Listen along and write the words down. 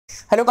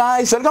Hello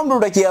guys, welcome to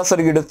टेकिया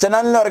sir YouTube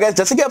channel. और guys,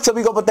 जैसे कि आप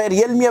सभी को पता है,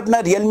 Realme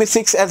अपना Realme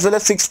 6 as well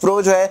as 6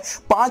 Pro जो है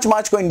 5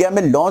 मार्च को इंडिया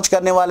में लॉन्च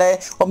करने वाला है।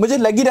 और मुझे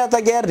लग ही रहा था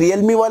कि यार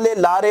Realme वाले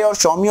ला रहे और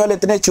Xiaomi वाले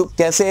इतने चुप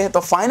कैसे है। तो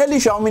फाइनली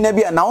Xiaomi ने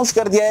भी अनाउंस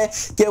कर दिया है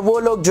कि वो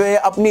लोग जो है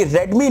अपनी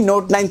Redmi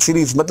Note 9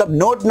 सीरीज मतलब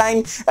Note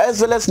 9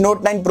 as well as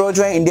Note 9 Pro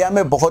जो है इंडिया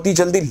में बहुत ही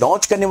जल्दी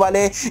लॉन्च करने वाले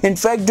हैं।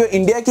 इनफैक्ट जो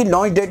इंडिया की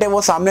लॉन्च डेट है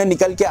वो सामने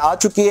निकल के आ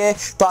चुकी है।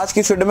 तो आज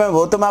की वीडियो में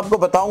वो तो मैं आपको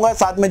बताऊंगा,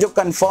 साथ में जो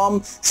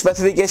कंफर्म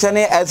स्पेसिफिकेशन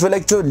है एज वेल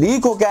एज जो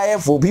लीक हो गया है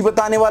वो भी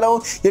बताने वाला हूं।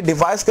 ये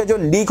डिवाइस का जो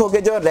लीक हो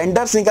गया, जो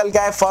रेंडर्स निकल के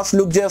आए फर्स्ट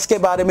लुक जो उसके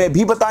बारे में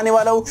भी बताने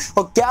वाला हूं।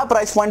 और क्या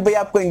प्राइस पॉइंट पे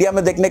आपको इंडिया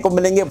में देखने को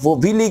मिलेंगे वो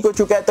भी लीक हो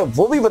चुका है, तो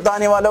वो भी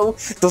बताने वाला हूं।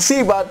 तो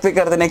उसी बात पे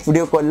कर देना एक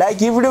वीडियो को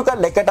लाइक। ये वीडियो का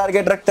लाइक का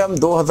टारगेट रखते हैं हम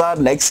 2000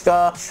 लाइक्स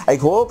का। आई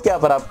होप क्या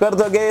पर आप कर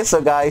दोगे।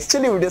 सो गाइस,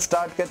 चलिए वीडियो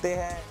स्टार्ट करते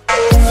हैं।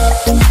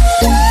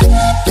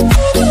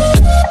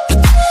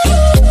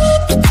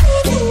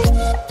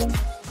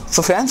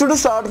 सो फ्रेंड्स, वीडियो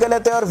स्टार्ट कर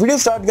लेते हैं। और वीडियो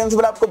स्टार्ट करने से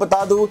पहले आपको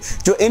बता दूं,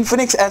 जो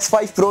Infinix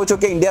S5 Pro जो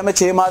कि इंडिया में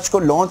 6 मार्च को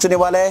लॉन्च होने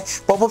वाला है,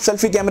 पॉपअप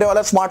सेल्फी कैमरे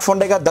वाला स्मार्टफोन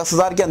रहेगा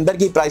 10,000 के अंदर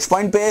की प्राइस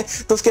पॉइंट पे।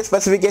 तो उसके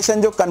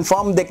स्पेसिफिकेशन जो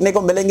कंफर्म देखने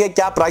को मिलेंगे,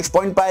 क्या प्राइस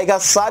पॉइंट पाएगा,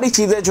 सारी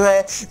चीजें जो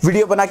है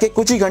वीडियो बना के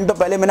कुछ ही घंटों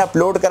पहले मैंने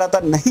अपलोड करा था।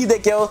 नहीं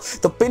देखे हो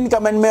तो पिन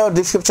कमेंट में और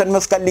डिस्क्रिप्शन में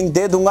उसका लिंक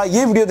दे दूंगा।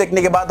 ये वीडियो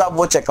देखने के बाद आप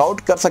वो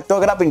चेकआउट कर सकते हो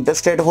अगर आप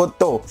इंटरेस्टेड हो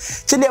तो।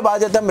 चलिए अब आ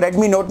जाते हैं हम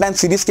Redmi Note 9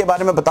 सीरीज के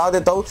बारे में बता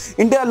देता हूँ।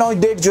 इंडिया लॉन्च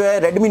डेट जो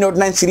है Redmi Note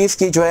 9 सीरीज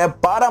की जो है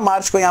 12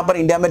 मार्च को यहाँ पर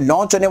इंडिया में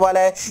लॉन्च होने वाला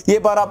है। ये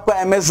बार आपको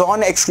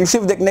Amazon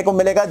एक्सक्लूसिव देखने को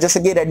मिलेगा, जैसे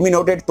कि Redmi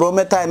Note 8 Pro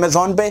में था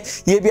Amazon पे,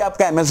 ये भी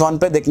आपका Amazon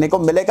पे देखने को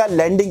मिलेगा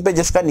लैंडिंग पे,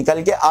 जिसका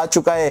निकल के आ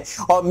चुका है।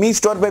 और मी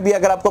स्टोर पे भी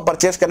अगर आपको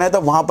परचेस करना है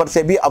तो वहां पर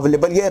से भी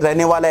अवेलेबल ये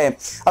रहने वाला है।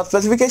 अब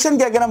स्पेसिफिकेशन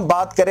की अगर हम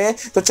बात करें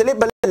तो चलिए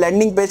पहले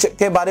लैंडिंग पेज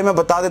के बारे में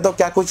बता देता हूं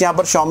क्या कुछ यहाँ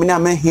पर Xiaomi ने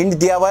हमें हिंट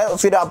दिया हुआ है, और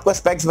फिर आपको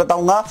स्पेक्स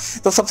बताऊंगा।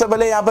 तो सबसे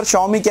पहले यहाँ पर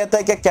Xiaomi कहता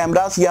है कि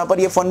कैमरास यहाँ पर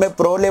ये फोन में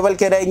प्रो लेवल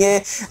के रहेंगे,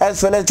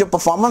 एज वेल एज जो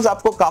परफॉर्मेंस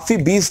आपको काफी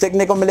 20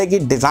 देखने को मिलेगी,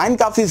 डिजाइन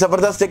काफी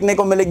जबरदस्त देखने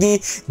को मिलेगी,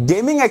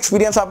 गेमिंग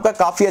एक्सपीरियंस आपका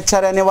काफी अच्छा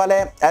रहने वाला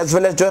है, एज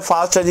वेल एज जो है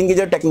फास्ट चार्जिंग की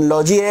जो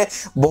टेक्नोलॉजी है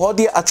बहुत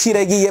ही अच्छी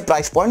रहेगी ये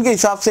प्राइस पॉइंट के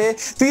हिसाब से।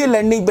 तो ये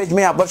लैंडिंग पेज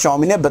में यहाँ पर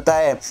Xiaomi ने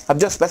बताया है। अब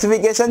जो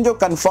स्पेसिफिकेशन जो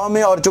कंफर्म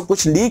है और जो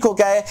कुछ लीक हो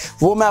गया है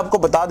वो मैं आपको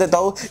बता देता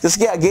हूँ।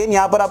 जिसके अगेन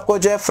यहाँ पर आपको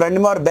जो है फ्रंट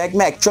में और बैक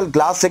में एक्चुअल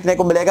ग्लास देखने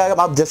को मिलेगा।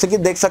 आप जैसे कि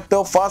देख सकते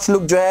हो फर्स्ट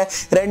लुक जो है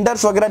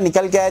रेंडर्स वगैरह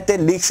निकल के आए थे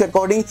लीक्स के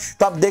अकॉर्डिंग,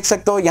 तो आप देख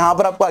सकते हो यहाँ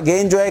पर आपको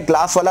अगेन जो है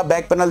ग्लास वाला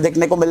बैक पैनल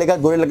देखने को मिलेगा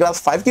गोरिल्ला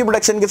ग्लास 5 की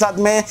प्रोडक्शन के साथ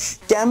में।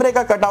 कैमरे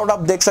का कटआउट आप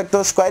देख सकते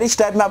हो स्क्वायरिश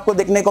टाइप में आपको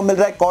देखने को मिल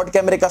रहा है। क्वाड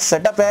कैमरे का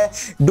सेटअप है,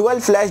 डुअल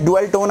फ्लैश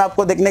डुअल टोन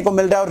आपको देखने को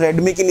मिल रहा है, और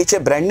Redmi के नीचे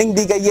ब्रांडिंग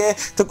दी गई है।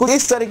 तो कुछ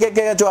इस तरीके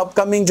के जो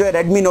अपकमिंग जो है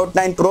Redmi Note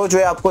 9 Pro जो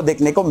है आपको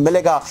देखने को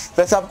मिलेगा।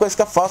 वैसे आपको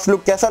इसका फर्स्ट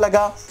लुक कैसा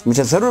लगा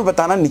मुझे जरूर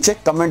बताना नीचे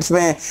कमेंट्स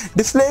में।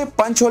 डिस्प्ले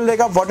पंच होल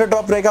रहेगा, वाटर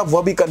ड्रॉप रहेगा,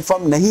 वो भी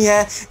कंफर्म नहीं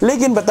है,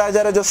 लेकिन बताया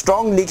जा रहा है जो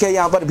स्ट्रॉन्ग लीक है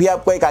यहाँ पर भी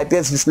आपको एक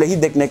IPS डिस्प्ले ही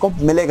देखने को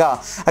मिलेगा।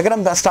 अगर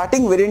हम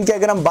स्टार्टिंग वेरिएंट की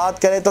अगर हम बात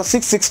करें तो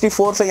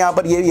 664 से यहाँ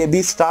पर ये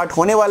भी स्टार्ट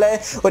होने वाला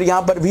है, और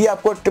यहाँ पर भी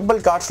आपको ट्रिपल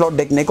कार्ड स्लॉट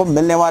देखने को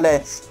मिलने वाला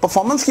है।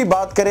 परफॉर्मेंस की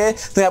बात करें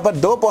तो यहाँ पर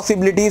दो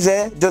पॉसिबिलिटीज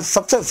है। जो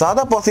सबसे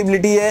ज्यादा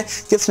पॉसिबिलिटी है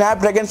कि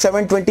स्नैपड्रैगन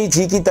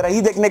 720G की तरह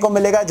ही देखने को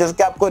मिलेगा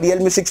जैसे आपको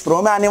Realme 6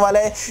 Pro में आने वाला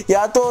है,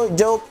 या तो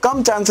जो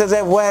कम चांसेस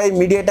है वो है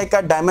MediaTek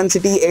का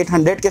Dimensity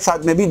 800 के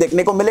साथ में भी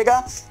देखने को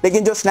मिलेगा।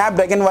 लेकिन जो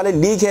स्नैपड्रैगन वाले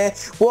लीक है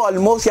वो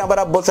ऑलमोस्ट यहाँ पर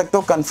आप बोल सकते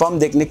हो कंफर्म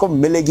देखने को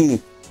मिलेगी।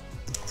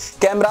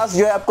 कैमरास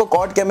जो है आपको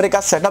क्वाड कैमरे का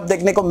सेटअप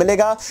देखने को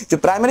मिलेगा। जो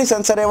प्राइमरी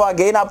सेंसर है वो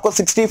अगेन आपको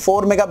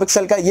 64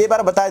 मेगापिक्सल का ये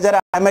बार बताया जा रहा है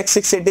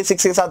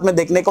IMX686 के साथ में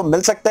देखने को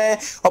मिल सकता है।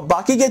 और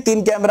बाकी के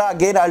 3 camera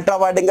again ultra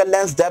wide angle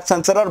lens, depth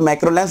sensor और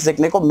मैक्रो लेंस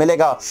देखने को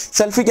मिलेगा।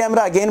 सेल्फी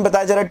कैमरा अगेन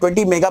बताया जा रहा है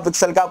 20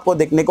 मेगापिक्सल का आपको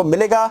देखने को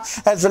मिलेगा।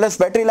 As well as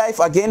battery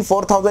life again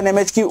 4000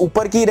 mAh की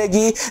ऊपर की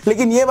रहेगी।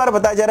 लेकिन ये बार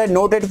बताया जा रहा है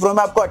Note 8 Pro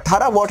में आपको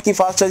 18 वॉट की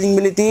फास्ट चार्जिंग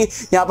मिली थी,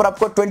 यहाँ पर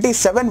आपको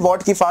 27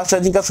 वॉट की फास्ट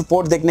चार्जिंग का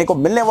सपोर्ट देखने को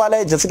मिलने वाला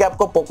है, जैसे कि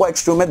आपको Poco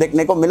X2 में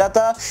देखने को मिला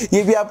था।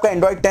 ये भी आपका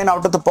Android 10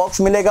 out of the box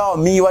मिलेगा और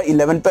MIUI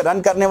 11 पे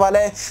रन करने वाला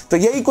है। तो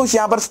यही कुछ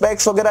यहाँ पर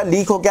स्पेक्स वगैरह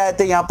लीक हो गए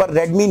थे यहाँ पर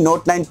Redmi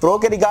Note 9 Pro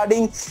के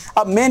रिगार्डिंग।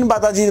 अब मेन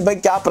बात है जी भाई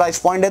क्या प्राइस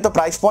पॉइंट है, तो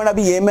प्राइस पॉइंट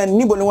अभी ये मैं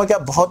नहीं बोलूंगा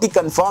कि बहुत ही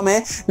कंफर्म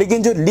है,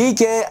 लेकिन जो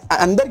लीक है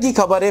अंदर की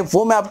खबर है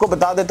वो मैं आपको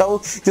बता देता हूँ।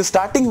 जो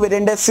स्टार्टिंग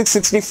वेरिएंट है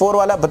 664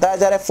 वाला बताया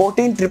जा रहा है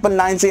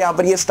 14999 से यहाँ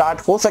पर ये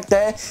स्टार्ट हो सकता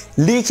है।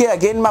 लीक है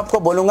अगेन मैं आपको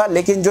बोलूंगा,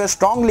 लेकिन जो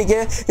स्ट्रॉन्ग लीक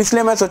है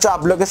इसलिए मैं सोचा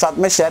आप लोगों के साथ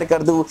में शेयर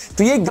कर दूं।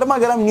 तो ये गर्मा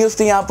गर्म न्यूज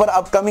थी यहाँ पर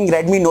अपकमिंग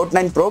Redmi Note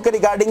 9 Pro के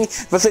रिगार्डिंग।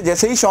 वैसे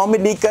जैसे ही Xiaomi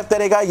लीक करते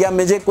रहेगा या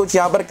मुझे कुछ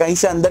यहाँ पर कहीं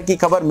से अंदर की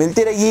खबर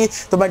मिलती रहेगी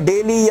तो मैं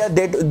डेली या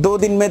 2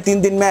 दिन में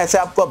 3 दिन में ऐसे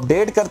आपको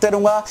अपडेट करते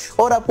रहूंगा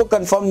और आपको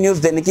कंफर्म न्यूज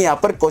देने की यहाँ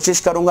पर कोशिश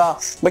करूंगा।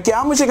 बाकी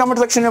आप मुझे कमेंट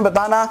सेक्शन में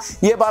बताना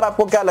ये बार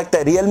आपको क्या लगता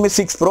है, Realme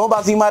 6 Pro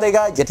बाजी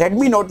मारेगा या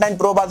Redmi Note 9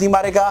 Pro बाजी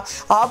मारेगा?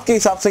 आपके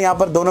हिसाब से यहाँ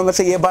पर दोनों में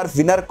से ये बार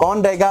विनर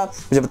कौन रहेगा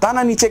मुझे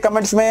बताना नीचे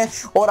कमेंट्स में।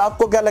 और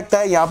आपको क्या लगता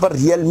है यहाँ पर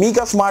Realme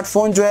का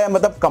स्मार्टफोन जो है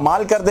मतलब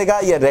कमाल कर देगा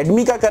या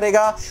Redmi का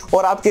करेगा?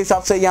 और आपके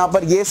हिसाब से यहाँ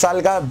पर ये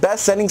साल का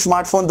बेस्ट सेलिंग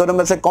स्मार्टफोन दोनों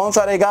में से कौन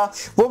सा रहेगा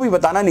वो भी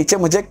बताना नीचे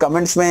मुझे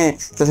कमेंट्स में।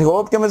 तो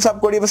होप कि मुझे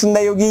आपको वीडियो पसंद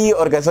आई होगी,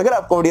 और कैसे अगर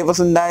आपको वीडियो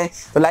पसंद आए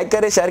तो लाइक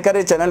करें, शेयर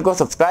करें, चैनल को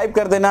सब्सक्राइब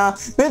कर देना।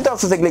 मिलते हैं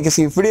आपसे अगले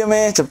किसी वीडियो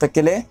में, जब तक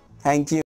के लिए थैंक यू।